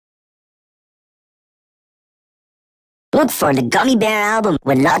Look for the Gummy Bear album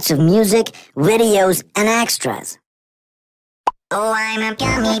with lots of music, videos, and extras. Oh, I'm a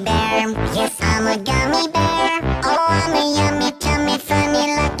gummy bear. Yes, I'm a gummy bear. Oh, I'm a yummy, tummy,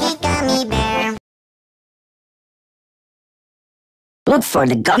 funny, lucky gummy bear. Look for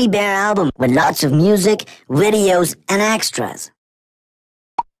the Gummy Bear album with lots of music, videos, and extras.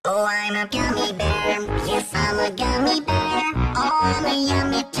 Oh, I'm a gummy bear. Yes, I'm a gummy bear. Oh, I'm a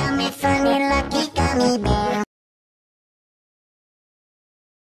yummy, tummy, funny, lucky gummy bear.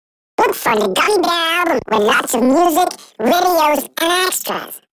 Look for the Gummy Bear album with lots of music, videos, and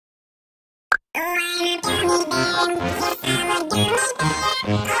extras. Oh, I'm a gummy bear. Yes, I'm a gummy bear. Oh,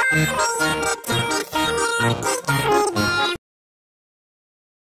 I'm a yummy, tummy, funny, lucky gummy bear.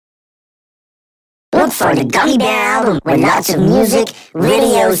 Look for the Gummy Bear album with lots of music,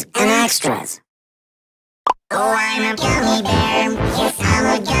 videos, and extras. Oh, I'm a gummy bear. Yes, I'm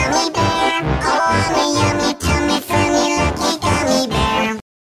a gummy bear. Oh, I'm a yummy, tummy, funny, lucky gummy bear.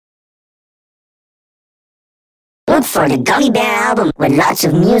 Look for the Gummy Bear album with lots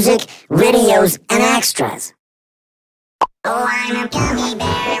of music, videos, and extras. Oh, I'm a gummy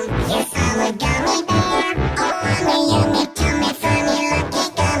bear. Yes, I'm a gummy bear. Oh, I'm a yummy, tummy, funny, lucky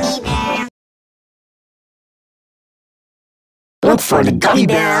gummy bear. Look for the Gummy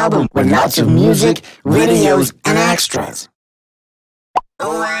Bear album with lots of music, videos, and extras.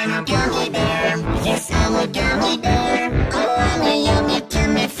 Oh, I'm a gummy bear. Yes, I'm a gummy bear. Oh, I'm a yummy,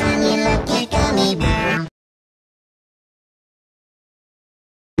 tummy, funny, lucky gummy bear.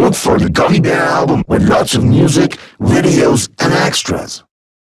 Look for the Gummy Bear album with lots of music, videos, and extras.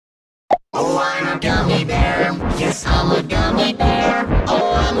 Oh, I'm a gummy bear. Yes, I'm a gummy bear.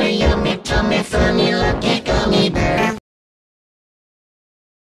 Oh, I'm a yummy, tummy, funny, lucky gummy bear.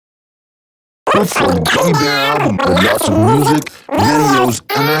 Look for the Gummy Bear album with lots of music, videos,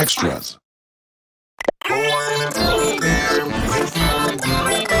 and extras. Oh, I'm a gummy bear. Yes, I'm a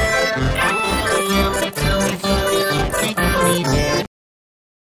gummy bear. Oh, I'm a yummy, tummy, funny, lucky gummy bear.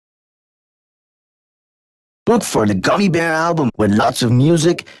 Look for the Gummy Bear album with lots of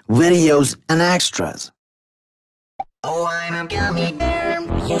music, videos, and extras. Oh, I'm a gummy bear.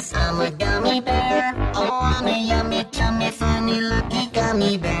 Yes, I'm a gummy bear. Oh, I'm a yummy, tummy, funny, lucky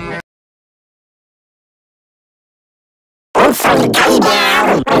gummy bear. Look for the Gummy Bear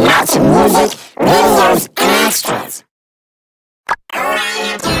album with lots of music, videos, and extras. Oh,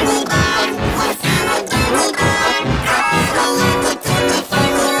 I'm a gummy bear. Yes, I'm a gummy bear.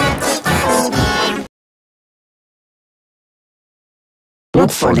 Oh, I'm a yummy, tummy, funny, lucky gummy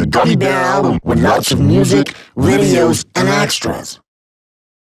bear. Look for the Gummy Bear album with lots of music, videos, and extras.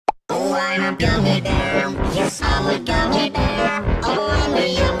 Oh, I'm a gummy bear. Yes, I'm a gummy bear. Oh, I'm a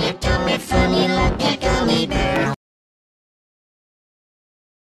yummy, tummy, funny, lucky gummy bear.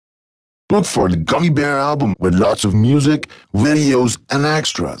 Look for the Gummy Bear album with lots of music, videos, and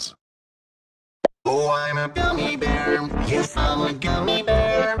extras. Oh, I'm a gummy bear. Yes, I'm a gummy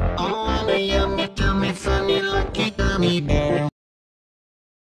bear. Oh, I'm a yummy, tummy, funny, lucky gummy bear.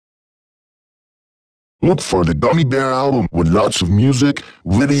 Look for the Gummy Bear album with lots of music,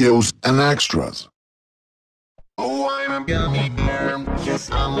 videos, and extras. Oh, I'm a gummy bear. Yes,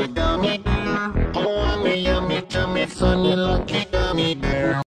 I'm a gummy bear. Oh, I'm a yummy, tummy, funny, lucky gummy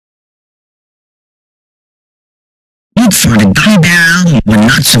bear. Look for the Gummy Bear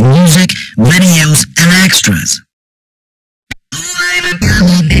album with lots of music, videos, and extras. Oh, I'm a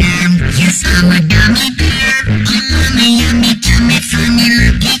gummy bear. Yes, I'm a gummy bear. Oh, I'm a yummy, tummy, funny,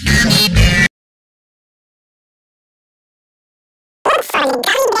 lucky gummy bear.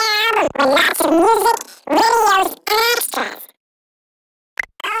 Look for the Gummy Bear album with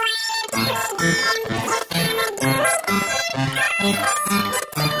lots of music, videos, and extras. Oh, I'm a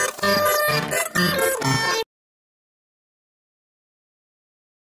gummy bear. Yes, I'm a gummy bear.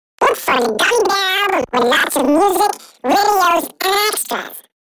 Look for the Gummy Bear album with lots of music, videos, and extras.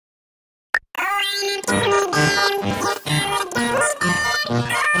 Oh, I'm a gummy bear. Yes, I'm a gummy bear.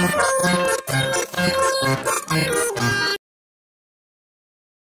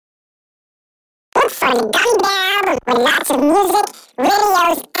 Look for the Gummy Bear album with lots of music,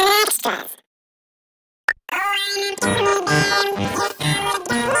 videos, and extras. Oh, I'm a gummy bear. Yes, I'm a gummy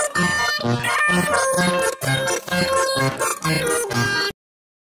bear.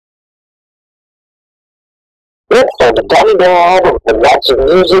 Look for the Gummy Bear album with lots of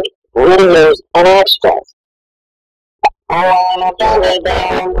music, videos, and extras. Oh, I'm a gummy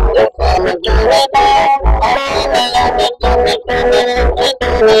bear. Yes, I'm a gummy bear. Oh, I'm a yummy, tummy, funny, lucky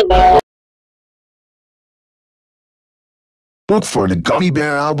gummy bear. Look for the Gummy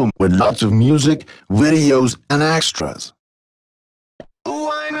Bear album with lots of music, videos, and extras.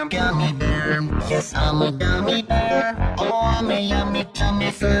 Oh, I'm a gummy bear. Yes, I'm a gummy bear. Oh, I'm a yummy,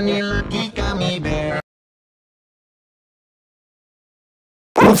 tummy, funny, lucky gummy bear.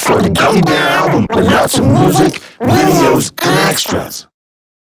 Look for the Gummy Bear album with lots of music, videos, and extras.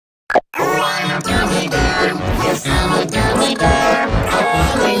 Oh, I'm a gummy bear. Yes, I'm a gummy bear. Oh,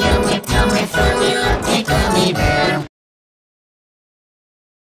 I'm a yummy, tummy, funny, lucky gummy bear.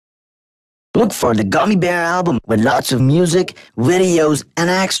 Look for the Gummy Bear album with lots of music, videos, and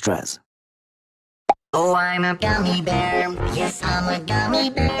extras. Oh, I'm a gummy bear. Yes, I'm a gummy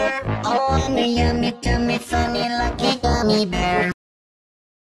bear. Oh, I'm a yummy, tummy, funny, lucky gummy bear.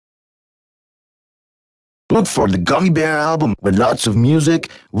 Look for the Gummy Bear album with lots of music,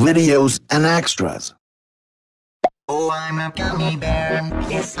 videos, and extras. Oh, I'm a gummy bear.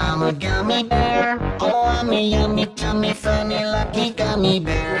 Yes, I'm a gummy bear. Oh, I'm a yummy, tummy, funny, lucky gummy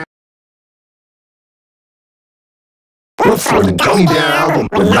bear. Look for the Gummy Bear album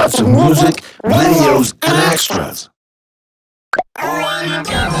with lots of music, videos, and extras. Oh, I'm a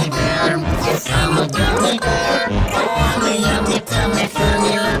gummy bear. Yes, I'm a gummy bear. Oh, I'm a yummy, tummy,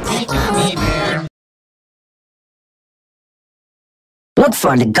 funny, lucky gummy bear. Look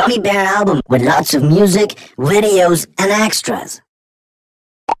for the Gummy Bear album with lots of music, videos, and extras.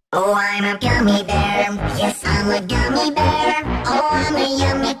 Oh, I'm a gummy bear. Yes, I'm a gummy bear. Oh, I'm a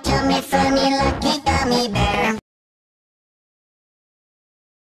yummy, tummy, funny, lucky gummy bear.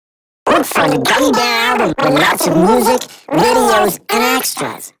 Look for the Gummy Bear album with lots of music, videos, and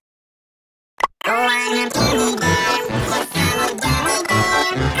extras. Oh, I'm a gummy bear. Yes, I'm a gummy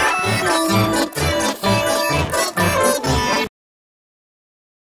bear. Oh, I'm a yummy, tummy, funny, lucky gummy bear.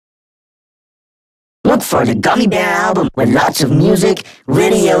 Look for the Gummy Bear album with lots of music,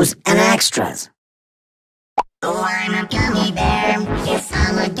 videos, and extras. Oh, I'm a gummy bear. Yes,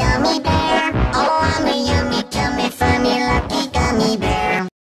 I'm a gummy bear. Oh, I'm a yummy, tummy, funny, lucky gummy bear.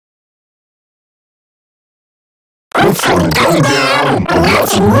 Look for the Gummy Bear album with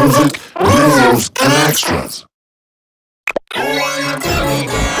lots of music, videos, and extras. Oh, I'm a gummy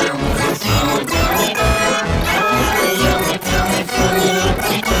bear. Yes, I'm a gummy bear. Oh, I'm a yummy, tummy, funny,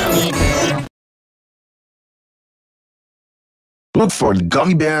 lucky gummy bear. Look for the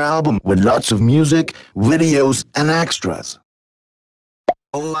Gummy Bear album with lots of music, videos, and extras.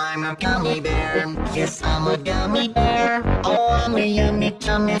 Oh, I'm a gummy bear. Yes, I'm a gummy bear. Oh, I'm a yummy,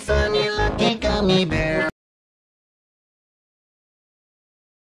 tummy, funny, lucky gummy bear.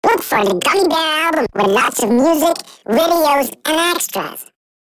 Look for the Gummy Bear album with lots of music, videos, and extras.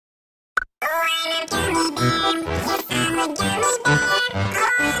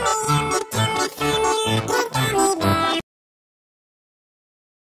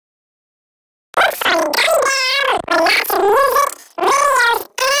 Oh, I'm a gummy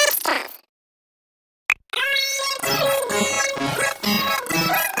bear. Yes, I'm a gummy bear. Oh, I'm a yummy, tummy, funny, lucky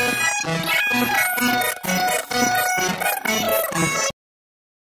gummy bear. Look for the Gummy Bear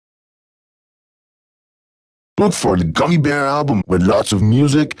album with lots of music, videos, and extras. Look for the Gummy Bear album with lots of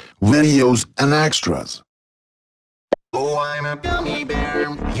music, videos, and extras. Oh, I'm a gummy bear.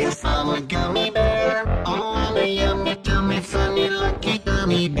 Yes, I'm a gummy bear. Oh, I'm a yummy, tummy, funny, lucky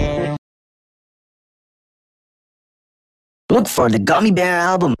gummy bear. Look for the Gummy Bear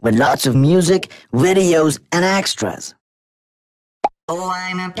album with lots of music, videos, and extras. Oh,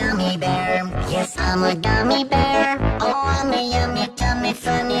 I'm a gummy bear. Yes, I'm a gummy bear. Oh, I'm a yummy, tummy,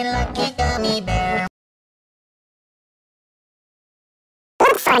 funny, lucky gummy bear.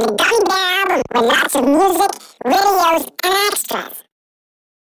 Look for the Gummy Bear album with lots of music, videos, and extras.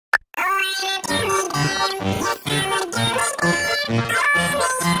 Oh, I'm a gummy bear. Yes, I'm a gummy bear.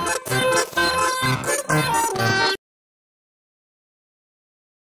 Oh, I'm a yummy, tummy,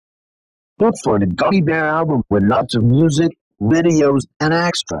 funny, lucky gummy bear. Look for the Gummy Bear album with lots of music, videos, and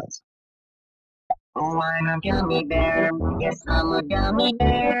extras. Oh, I'm a gummy bear. Yes, I'm a gummy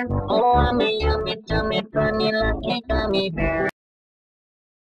bear. Oh, I'm a yummy, tummy, funny, lucky gummy bear.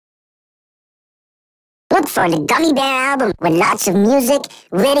 Look for the Gummy Bear album with lots of music,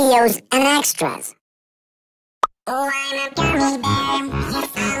 videos, and extras. Oh, I'm a gummy bear.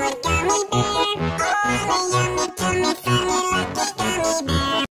 Yes, I'm a gummy bear. Oh, I'm a yummy, tummy, funny, lucky gummy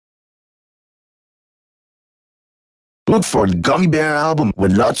bear. Look for the Gummy Bear album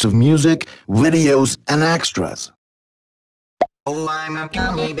with lots of music, videos, and extras. Oh, I'm a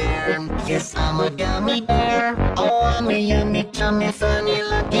gummy bear. Yes, I'm a gummy bear. Oh, I'm a yummy, tummy, funny,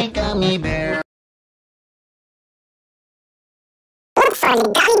 lucky gummy bear. Look for the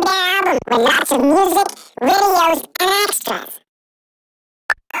Gummy Bear album with lots of music, videos, and extras.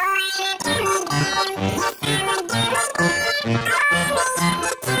 Oh, I'm a gummy bear. Yes, I'm a gummy bear. Oh, I'm a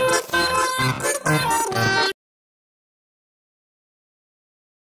yummy, tummy, funny, lucky gummy bear.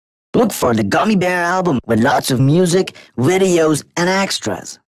 Look for the Gummy Bear album with lots of music, videos, and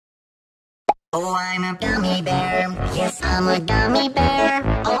extras. Oh, I'm a gummy bear. Yes, I'm a gummy bear.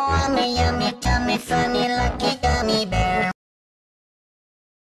 Oh, I'm a yummy, tummy, funny, lucky gummy bear.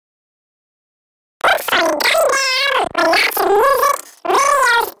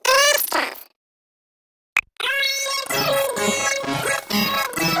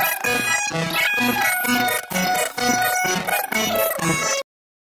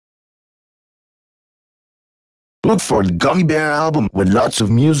 Look for the Gummy Bear album with lots of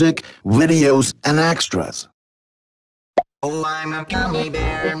music, videos, and extras. Oh, I'm a gummy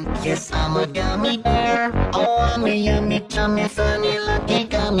bear. Yes, I'm a gummy bear. Oh, I'm a yummy, tummy, funny, lucky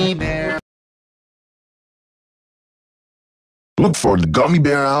gummy bear. Look for the Gummy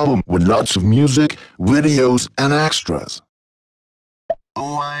Bear album with lots of music, videos, and extras.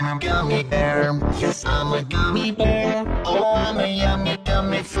 Oh, I'm a gummy bear. Yes, I'm a gummy bear. Oh, I'm a yummy,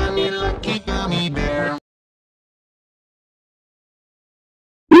 tummy, funny, lucky gummy bear.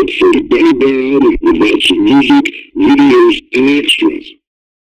 Look for the Gummy Bear album with lots of music, videos, and extras.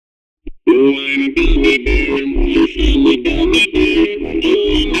 Oh, I'm a gummy bear. Yes, I'm a gummy bear.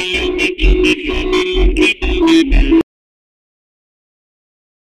 Oh, I'm a yummy, tummy, funny, lucky gummy bear.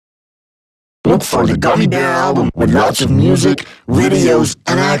 Look for the Gummy Bear album with lots of music, videos,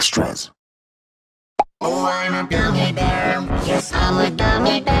 and extras. Oh, I'm a gummy bear. Yes, I'm a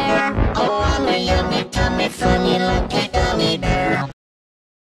gummy bear. Oh, I'm a yummy, tummy, funny, lucky gummy bear.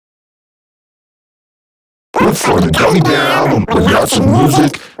 Look for the Gummy Bear album with lots of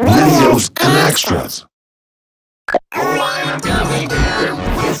music, videos, and extras. Oh, I'm a gummy bear.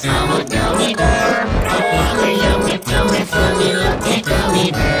 Yes, I'm a gummy bear. Oh, I'm a yummy, tummy, funny, lucky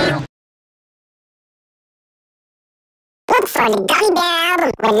gummy bear. Look for the Gummy Bear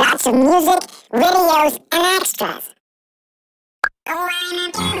album with lots of music, videos, and extras. Oh, I'm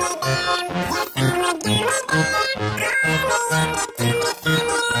a gummy bear. Yes, I'm a gummy bear.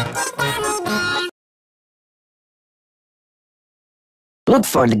 Look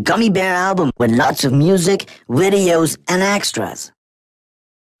for the Gummy Bear album with lots of music, videos, and extras.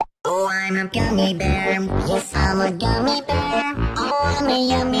 Oh, I'm a gummy bear. Yes, I'm a gummy bear. Oh, I'm a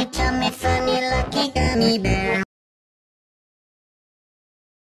yummy, tummy, funny, lucky gummy bear.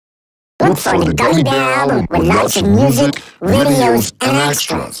 Look for the Gummy Bear album with lots of music, videos, and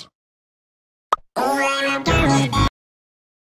extras.